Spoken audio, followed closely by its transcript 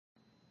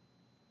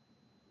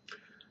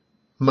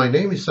My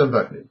name is Sam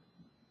Vaknin.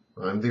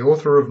 I'm the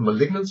author of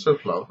Malignant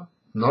Self-Love,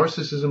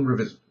 Narcissism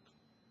Revisited.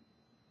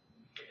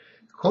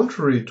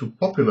 Contrary to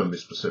popular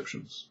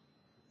misperceptions,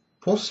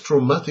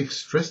 post-traumatic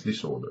stress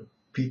disorder,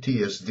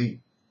 PTSD,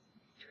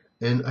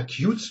 and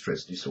acute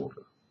stress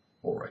disorder,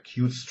 or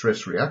acute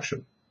stress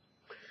reaction,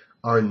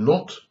 are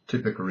not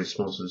typical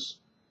responses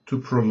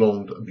to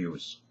prolonged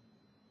abuse.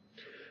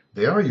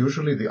 They are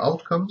usually the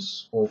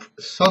outcomes of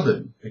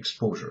sudden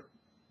exposure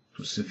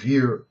to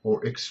severe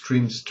or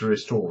extreme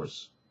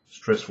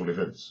stressful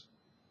events.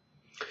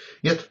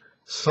 Yet,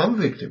 some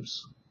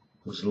victims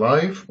whose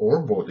life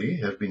or body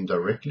have been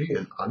directly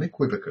and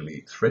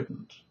unequivocally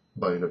threatened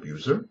by an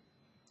abuser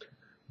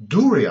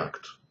do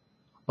react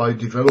by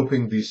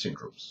developing these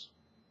syndromes.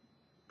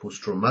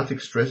 Post-traumatic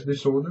stress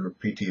disorder,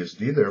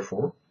 PTSD,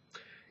 therefore,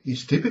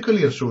 is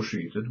typically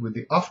associated with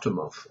the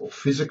aftermath of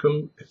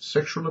physical and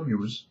sexual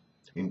abuse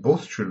in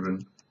both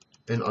children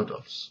and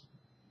adults.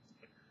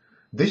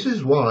 This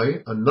is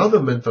why another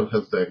mental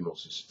health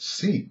diagnosis,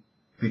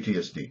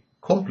 CPTSD,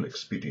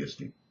 complex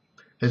PTSD,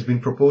 has been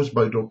proposed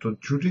by Dr.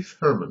 Judith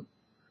Herman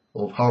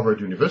of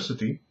Harvard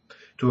University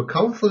to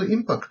account for the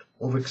impact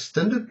of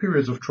extended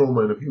periods of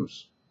trauma and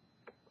abuse.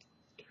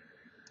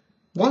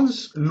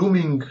 One's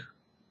looming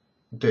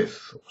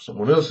death, or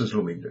someone else's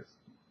looming death,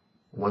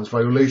 one's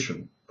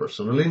violation,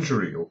 personal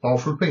injury, or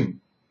powerful pain,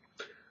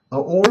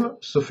 are all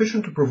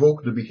sufficient to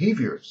provoke the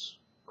behaviors,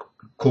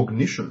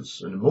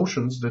 cognitions, and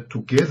emotions that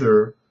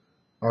together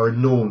are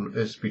known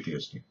as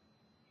PTSD.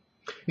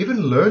 Even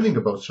learning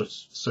about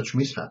such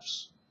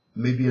mishaps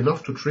may be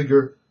enough to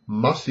trigger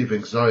massive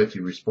anxiety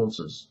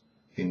responses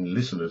in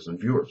listeners and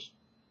viewers.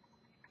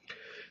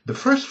 The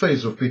first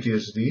phase of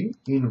PTSD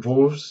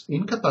involves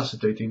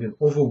incapacitating and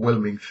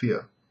overwhelming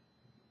fear.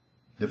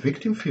 The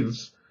victim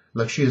feels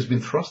like she has been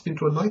thrust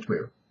into a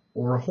nightmare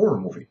or a horror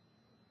movie.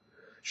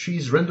 She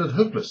is rendered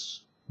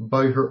helpless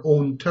by her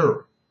own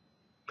terror.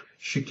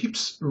 She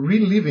keeps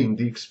reliving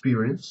the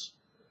experience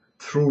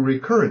through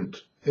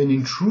recurrent and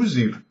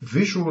intrusive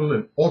visual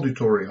and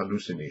auditory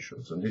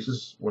hallucinations, and this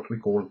is what we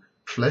call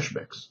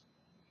flashbacks.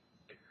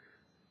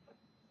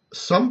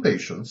 Some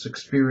patients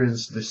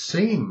experience the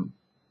same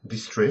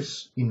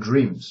distress in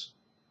dreams.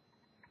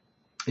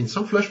 In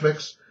some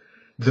flashbacks,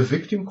 the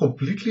victim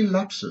completely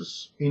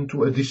lapses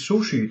into a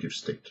dissociative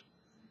state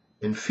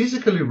and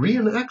physically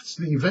reenacts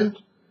the event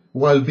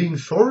while being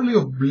thoroughly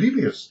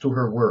oblivious to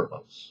her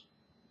whereabouts,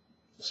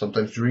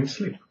 sometimes during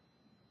sleep.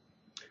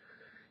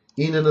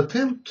 In an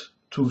attempt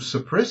to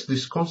suppress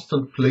this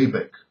constant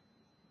playback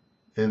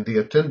and the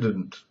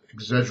attendant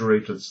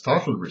exaggerated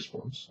startled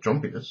response,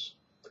 jumpiness,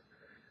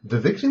 the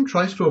victim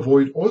tries to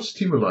avoid all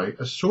stimuli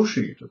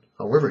associated,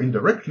 however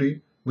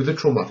indirectly, with a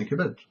traumatic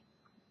event.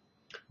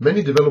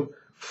 Many develop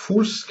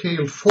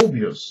full-scale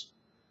phobias,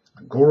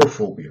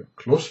 agoraphobia,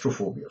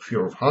 claustrophobia,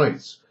 fear of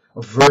heights,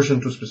 aversion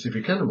to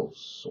specific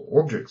animals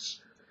or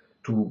objects,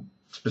 to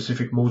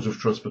specific modes of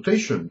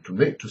transportation,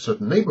 to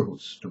certain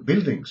neighborhoods, to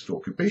buildings, to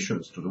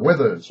occupations, to the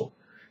weather, and so on.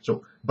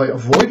 So by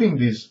avoiding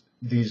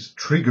these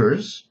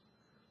triggers,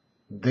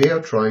 they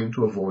are trying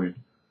to avoid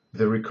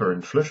the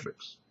recurrent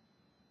flashbacks.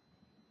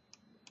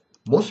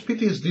 Most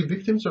PTSD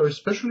victims are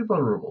especially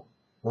vulnerable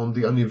on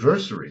the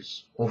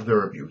anniversaries of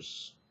their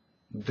abuse.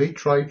 They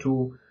try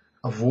to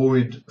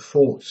avoid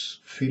thoughts,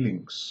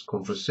 feelings,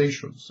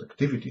 conversations,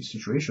 activities,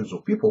 situations,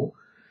 or people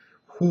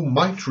who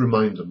might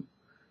remind them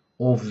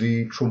of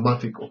the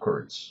traumatic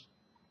occurrence.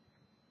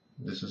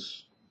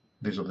 These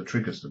are the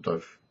triggers that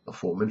I've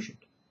aforementioned.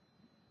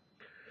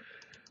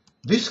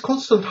 This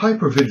constant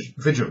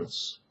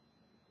hypervigilance,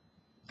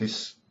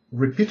 this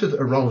repeated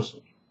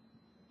arousal,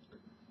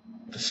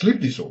 the sleep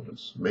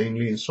disorders,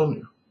 mainly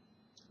insomnia,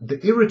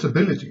 the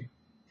irritability,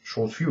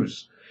 short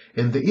fuse,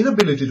 and the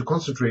inability to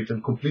concentrate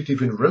and complete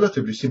even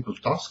relatively simple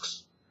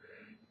tasks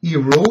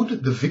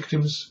erode the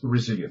victim's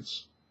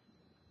resilience.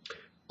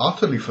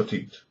 Utterly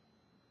fatigued,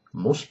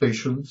 most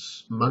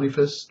patients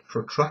manifest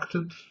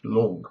protracted,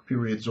 long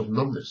periods of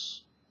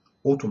numbness,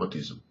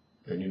 automatism,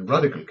 and in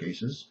radical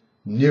cases,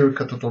 near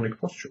catatonic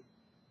posture.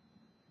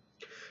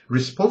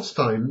 Response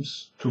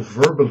times to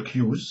verbal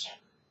cues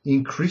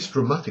increase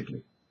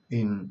dramatically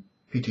in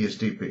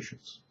PTSD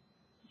patients.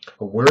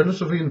 Awareness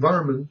of the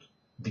environment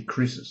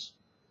decreases,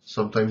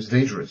 sometimes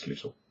dangerously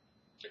so.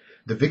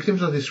 The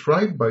victims are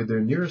described by their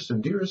nearest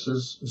and dearest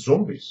as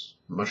zombies,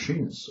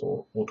 machines,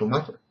 or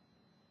automata.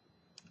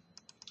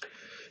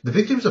 The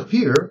victims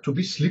appear to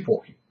be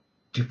sleepwalking,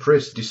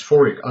 depressed,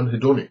 dysphoric,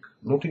 anhedonic,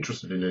 not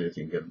interested in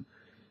anything, and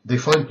they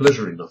find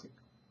pleasure in nothing.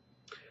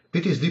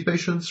 PTSD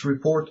patients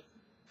report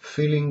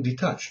feeling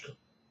detached,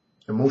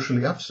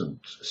 emotionally absent,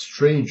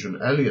 strange,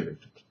 and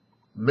alienated.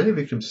 Many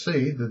victims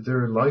say that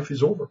their life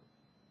is over,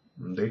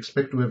 and they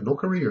expect to have no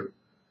career,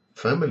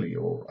 family,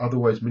 or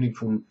otherwise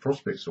meaningful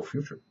prospects or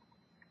future.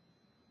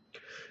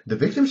 The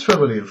victim's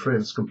family and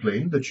friends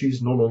complain that she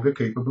is no longer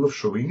capable of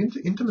showing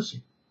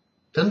intimacy,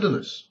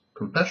 tenderness,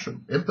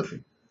 compassion,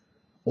 empathy,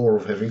 or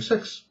of having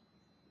sex.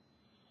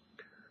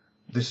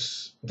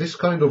 This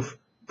kind of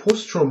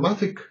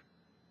post-traumatic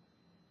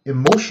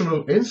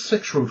emotional and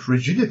sexual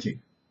frigidity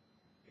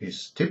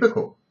is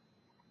typical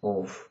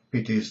of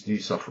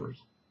PTSD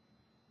sufferers.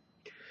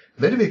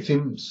 Many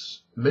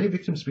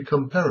victims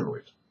become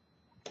paranoid,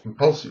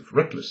 impulsive,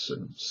 reckless,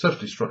 and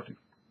self-destructive.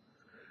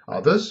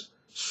 Others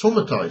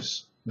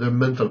somatize their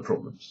mental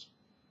problems.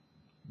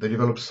 They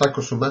develop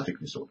psychosomatic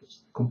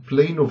disorders,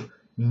 complain of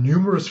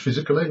numerous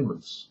physical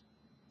ailments.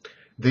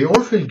 They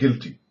all feel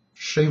guilty,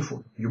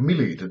 shameful,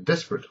 humiliated,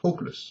 desperate,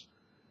 hopeless,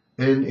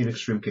 and in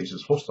extreme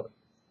cases hostile.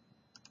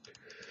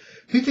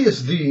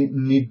 PTSD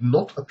need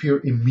not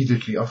appear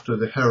immediately after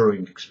the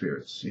harrowing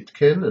experience. It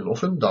can, and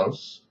often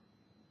does,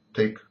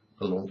 take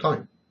a long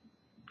time.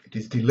 It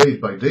is delayed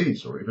by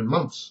days or even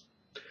months.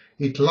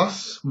 It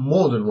lasts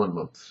more than 1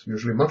 month,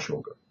 usually much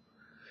longer.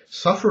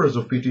 Sufferers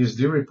of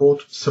PTSD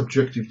report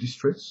subjective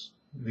distress.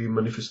 The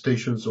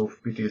manifestations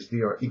of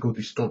PTSD are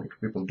ego-dystonic.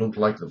 People don't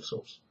like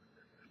themselves.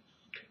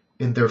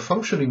 And the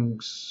functioning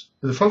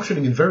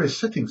in various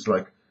settings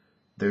like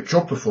their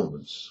job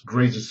performance,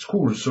 grades at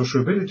school,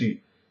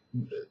 sociability,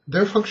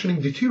 their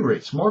functioning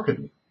deteriorates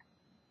markedly.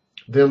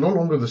 They are no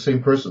longer the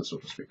same person, so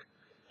to speak.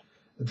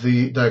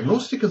 The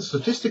diagnostic and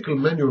statistical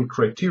manual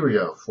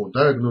criteria for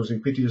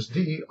diagnosing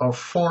PTSD are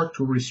far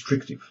too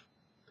restrictive.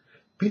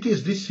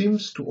 PTSD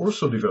seems to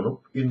also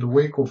develop in the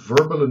wake of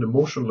verbal and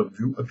emotional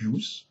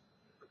abuse,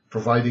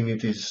 providing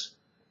it is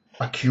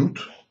acute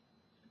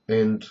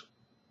and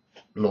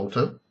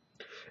long-term,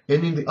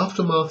 and in the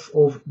aftermath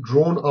of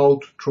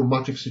drawn-out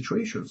traumatic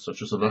situations,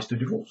 such as a nasty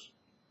divorce.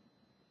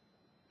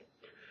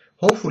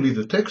 Hopefully,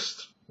 the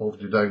text of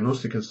the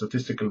Diagnostic and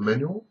Statistical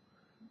Manual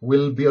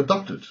will be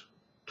adapted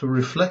to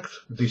reflect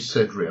this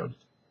sad reality.